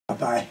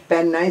Bye-bye.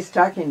 Been nice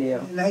talking to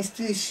you. Nice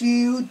to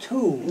see you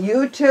too.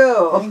 You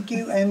too. Thank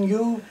you. And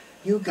you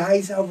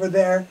guys over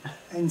there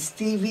and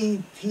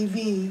Stevie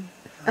TV.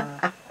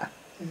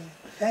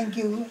 Thank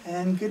you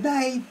and good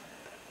night.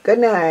 Good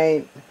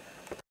night.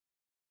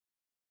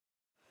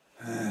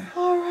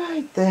 All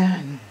right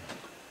then.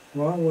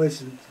 Well, would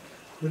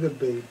have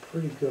been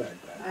pretty good.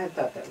 But. I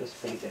thought that was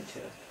pretty good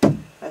too.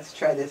 Let's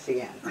try this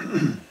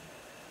again.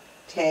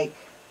 Take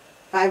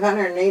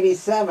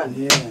 587.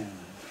 Yeah.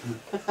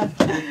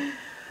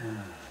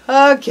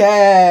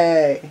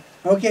 Okay.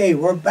 Okay,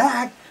 we're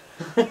back.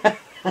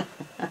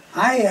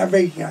 Hi,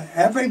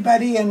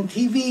 everybody in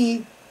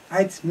TV.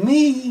 It's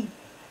me.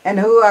 And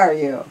who are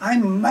you?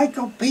 I'm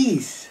Michael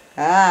Peace.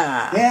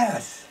 Ah.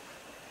 Yes.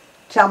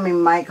 Tell me,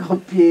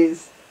 Michael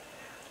Peace,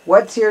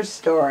 what's your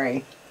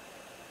story?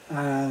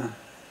 I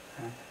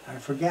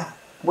forgot.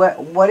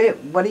 What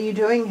are you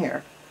doing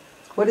here?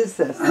 What is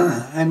this?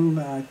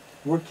 I'm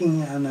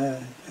working on a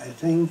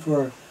thing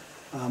for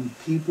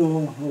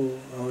people who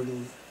are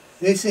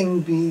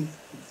listening to me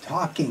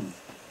talking,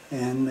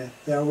 and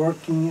they're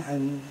working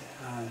on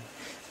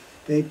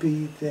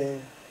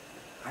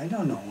I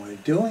don't know what they're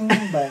doing,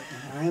 but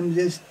I'm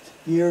just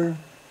here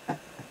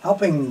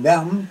helping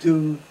them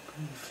to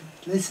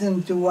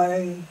listen to what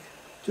I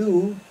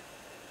do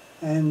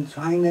and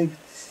trying to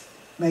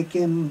make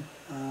him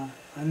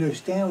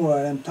understand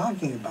what I'm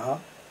talking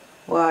about.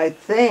 Well, I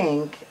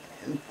think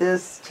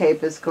this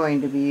tape is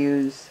going to be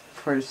used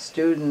for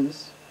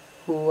students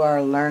who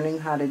are learning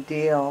how to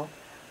deal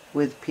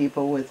with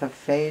people with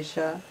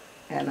aphasia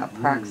and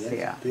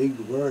apraxia. That's a big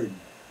word.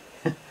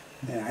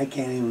 Yeah, I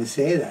can't even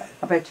say that.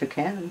 I bet you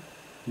can.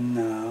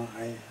 No,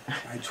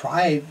 I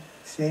tried.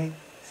 Say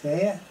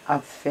it.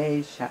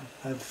 Aphasia.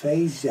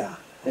 Aphasia.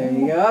 There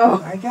you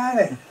go. I got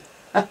it.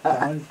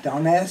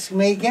 don't ask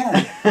me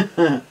again.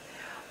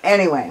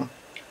 Anyway,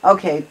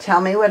 okay,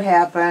 tell me what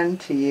happened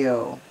to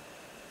you.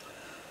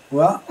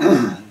 Well,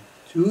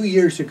 2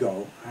 years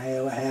ago, I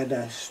had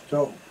a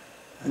stroke.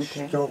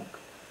 Stroke.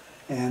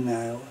 And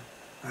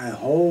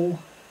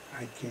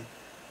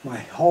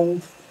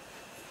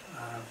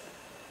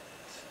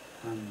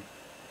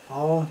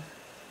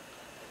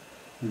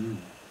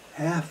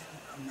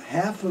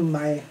half of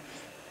my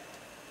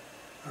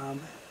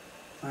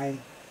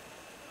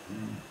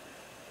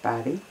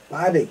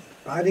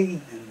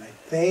body and my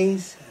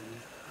face and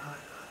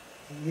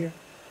here,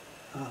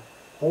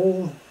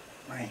 whole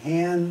my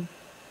hand.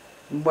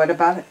 What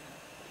about it?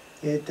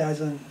 It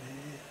doesn't.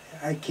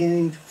 I can't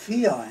even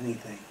feel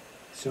anything.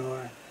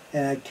 So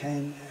and I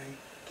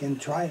can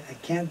try. I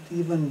can't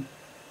even.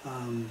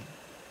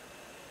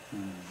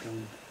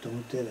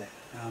 Don't do that.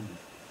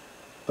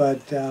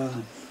 But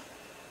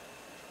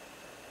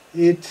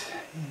it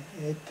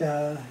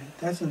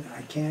doesn't.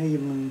 I can't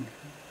even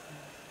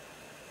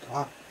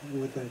talk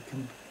with a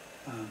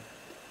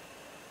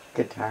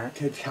Guitar.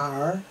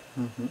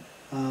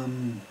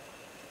 Mm-hmm.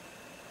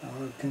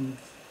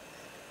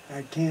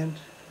 I can't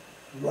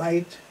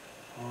write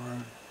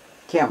or.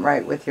 Can't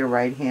write with your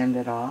right hand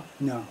at all?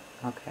 No.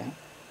 Okay.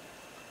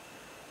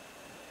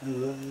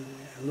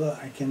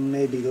 I can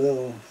maybe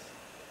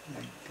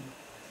like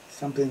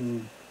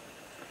something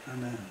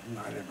on a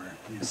whatever.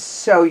 Yeah.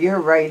 So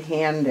you're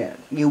right-handed.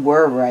 You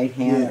were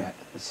right-handed. Yeah.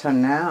 So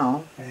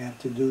now I have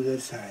to do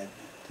this side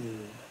to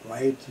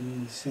write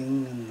and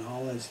sing and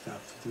all that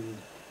stuff to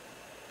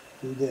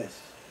do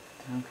this.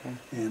 Okay.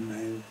 And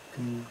I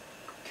can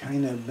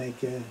kind of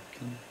make a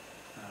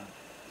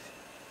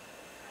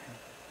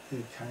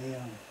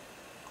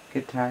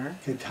Guitar.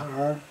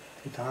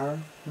 Guitar.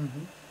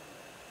 Mm-hmm.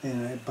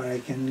 But I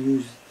can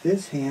use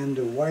this hand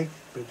to write,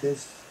 but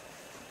this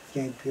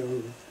can't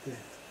go.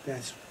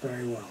 That's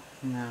very well.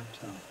 No.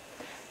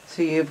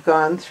 So you've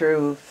gone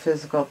through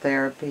physical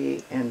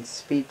therapy and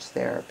speech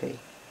therapy.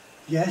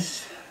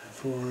 Yes,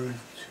 for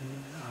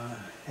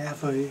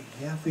half a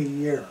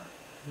year.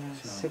 Yeah,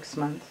 so, 6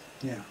 months.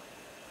 Yeah.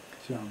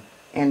 So.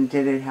 And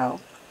did it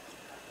help?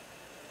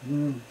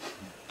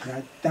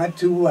 Not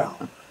too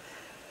well,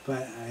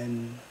 but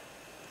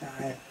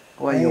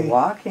you're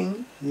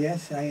walking.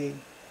 Yes,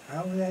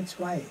 oh, that's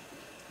right.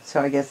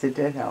 So I guess it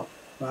did help.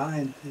 Well,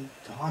 and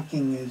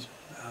talking is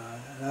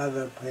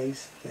another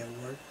place that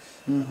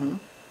works. Mm-hmm.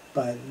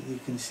 But you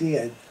can see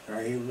it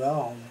very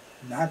well,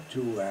 not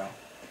too well.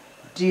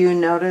 Do you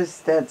notice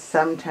that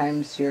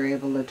sometimes you're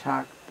able to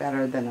talk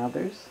better than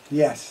others?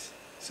 Yes.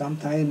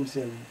 Sometimes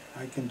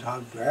I can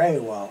talk very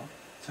well.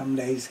 Some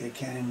days I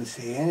can't even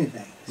say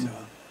anything. So.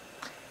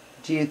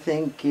 Do you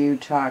think you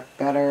talk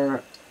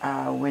better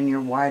when you're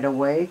wide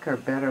awake or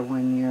better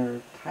when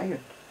you're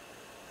tired?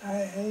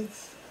 I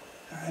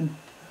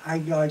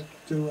like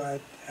to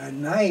at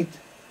night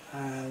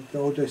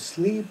go to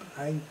sleep.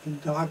 I can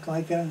talk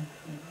like a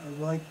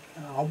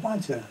whole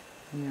bunch of.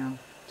 Yeah.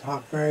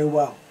 Talk very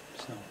well.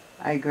 So.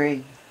 I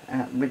agree,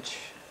 which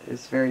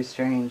is very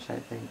strange, I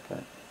think,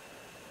 but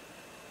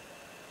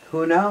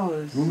who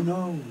knows? Who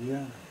knows?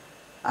 Yeah.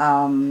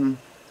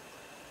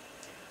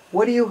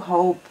 What do you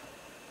hope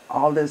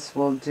all this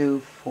will do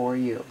for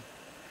you?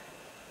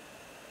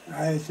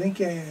 I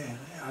think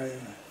I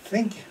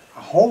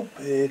hope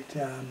it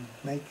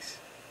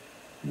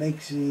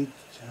makes the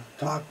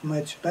talk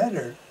much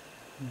better.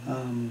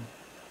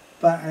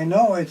 But I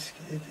know it's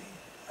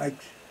like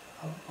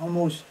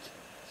almost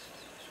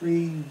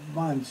 3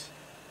 months.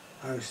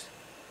 I was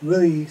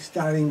really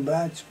starting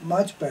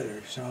much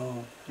better.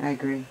 So I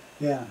agree.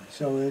 yeah,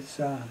 so it's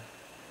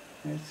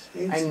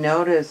I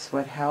notice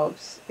what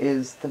helps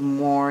is the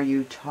more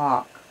you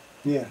talk,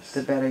 yes,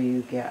 the better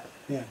you get.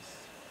 yes.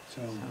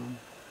 So So,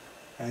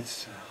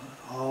 that's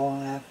all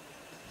that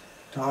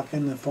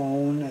talking the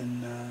phone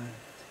and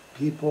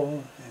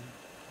people, and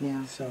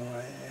yeah, so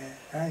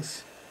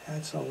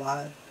that's a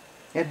lot.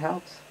 it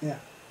helps. Yeah.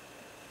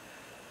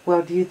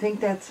 Well, do you think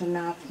that's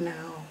enough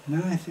now?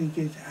 No, I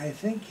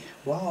think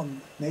well,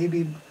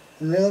 maybe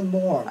a little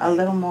more. A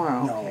little more,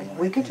 No, okay. I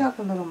We could think- talk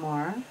a little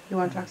more. You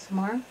want to talk some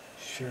more?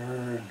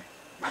 Sure.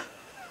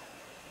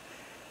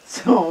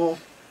 So,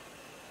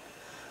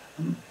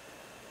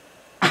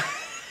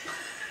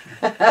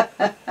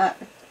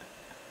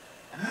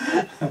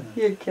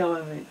 you're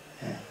killing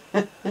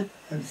me.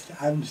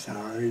 I'm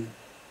sorry.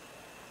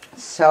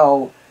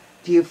 So,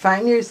 do you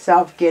find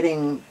yourself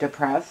getting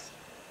depressed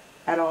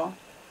at all?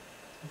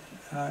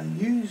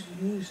 Use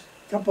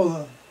a couple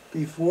of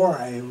before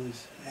I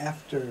was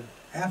after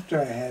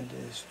I had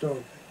the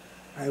stroke,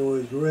 I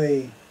was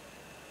really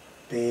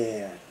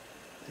bad.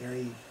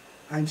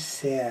 I'm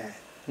sad,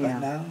 Yeah. but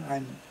now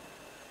I'm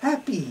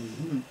happy.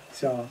 Mhm.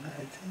 So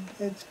I think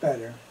it's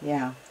better.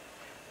 Yeah.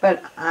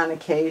 But on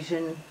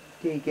occasion,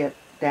 do you get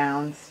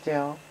down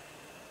still?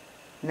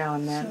 Now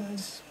and then?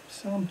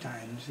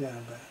 Sometimes, yeah,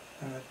 but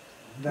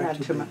not Not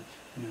too too big. much.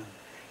 Yeah.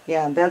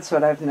 Yeah, that's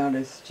what I've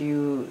noticed.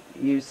 You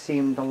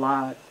seemed a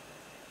lot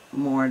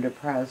more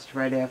depressed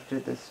right after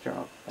the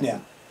stroke. Yeah.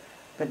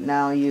 But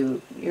now you're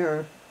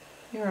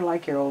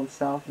like your old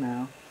self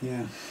now.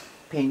 Yeah.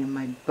 Pain in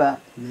my butt.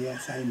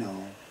 Yes, I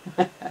know.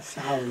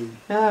 Sorry.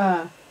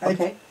 Ah,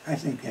 okay. I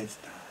think that's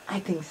done. I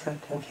think so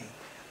too. Okay.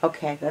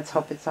 Okay, let's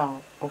hope it's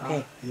all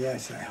okay.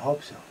 Yes, I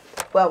hope so.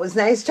 Well, it was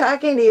nice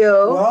talking to you.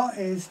 Well,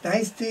 it's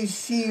nice to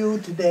see you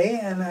today,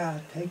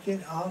 and take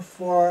it off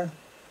for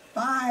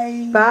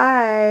bye.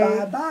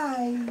 Bye. Bye-bye.